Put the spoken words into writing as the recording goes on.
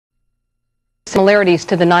Similarities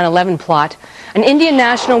to the 9/11 plot. An Indian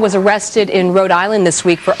national was arrested in Rhode Island this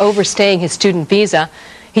week for overstaying his student visa.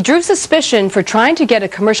 He drew suspicion for trying to get a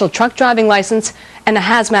commercial truck driving license and a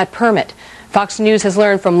hazmat permit. Fox News has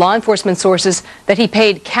learned from law enforcement sources that he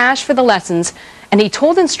paid cash for the lessons, and he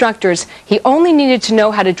told instructors he only needed to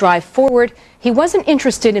know how to drive forward. He wasn't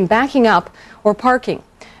interested in backing up or parking.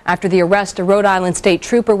 After the arrest, a Rhode Island state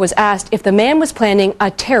trooper was asked if the man was planning a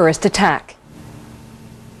terrorist attack.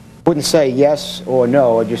 I wouldn't say yes or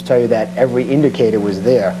no. I'd just tell you that every indicator was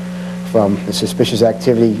there, from the suspicious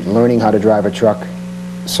activity, learning how to drive a truck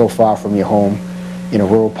so far from your home in a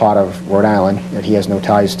rural part of Rhode Island that he has no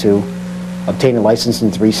ties to, obtain a license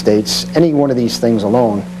in 3 states. Any one of these things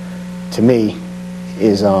alone, to me,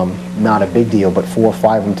 is not a big deal, but 4 or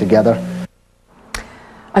 5 of them together.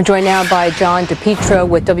 I'm joined now by John DePetro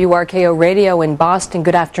with WRKO Radio in Boston.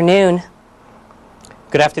 Good afternoon.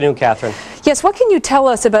 Good afternoon, Catherine. Yes, what can you tell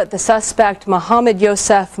us about the suspect, Mohammed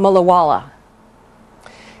Yosef Mulawala?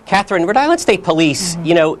 Catherine, Rhode Island State Police,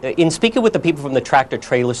 in speaking with the people from the tractor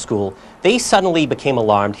trailer school, they suddenly became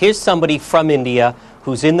alarmed. Here's somebody from India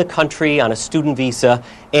who's in the country on a student visa,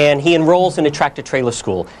 and he enrolls in a tractor trailer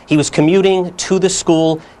school. He was commuting to the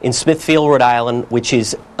school in Smithfield, Rhode Island, which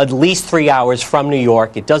is at least 3 hours from New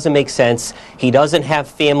York. It doesn't make sense. He doesn't have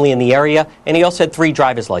family in the area, and he also had 3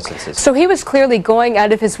 driver's licenses. So he was clearly going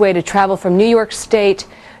out of his way to travel from New York State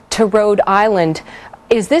to Rhode Island.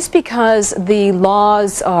 Is this because the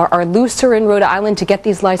laws are looser in Rhode Island to get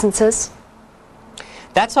these licenses?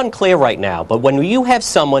 That's unclear right now, but when you have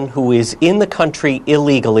someone who is in the country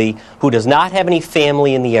illegally, who does not have any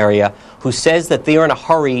family in the area, who says that they're in a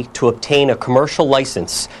hurry to obtain a commercial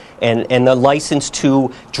license and a license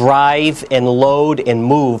to drive and load and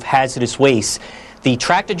move hazardous waste, the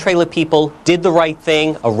tractor trailer people did the right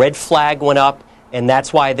thing, a red flag went up, and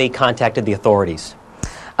that's why they contacted the authorities.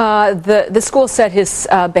 The school said his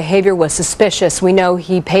behavior was suspicious. We know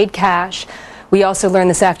he paid cash. We also learned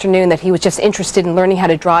this afternoon that he was just interested in learning how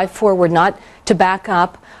to drive forward, not to back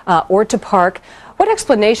up or to park. What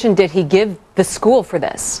explanation did he give the school for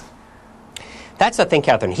this? That's the thing,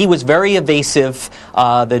 Catherine. He was very evasive.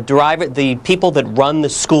 The people that run the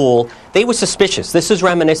school, they were suspicious. This is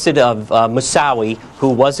reminiscent of Musawi, who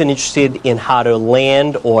wasn't interested in how to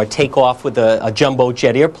land or take off with a jumbo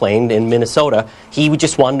jet airplane in Minnesota. He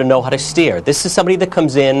just wanted to know how to steer. This is somebody that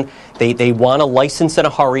comes in, they want a license in a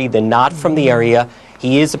hurry, they're not from the area.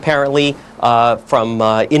 He is apparently from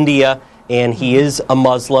India, and he is a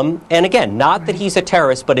Muslim. And again, not that he's a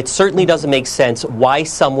terrorist, but it certainly doesn't make sense why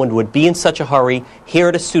someone would be in such a hurry here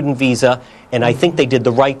at a student visa, and I think they did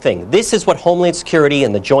the right thing. This is what Homeland Security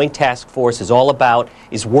and the Joint Task Force is all about,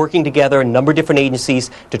 is working together, a number of different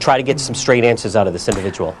agencies, to try to get some straight answers out of this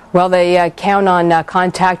individual. Well, they count on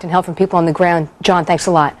contact and help from people on the ground. John, thanks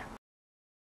a lot.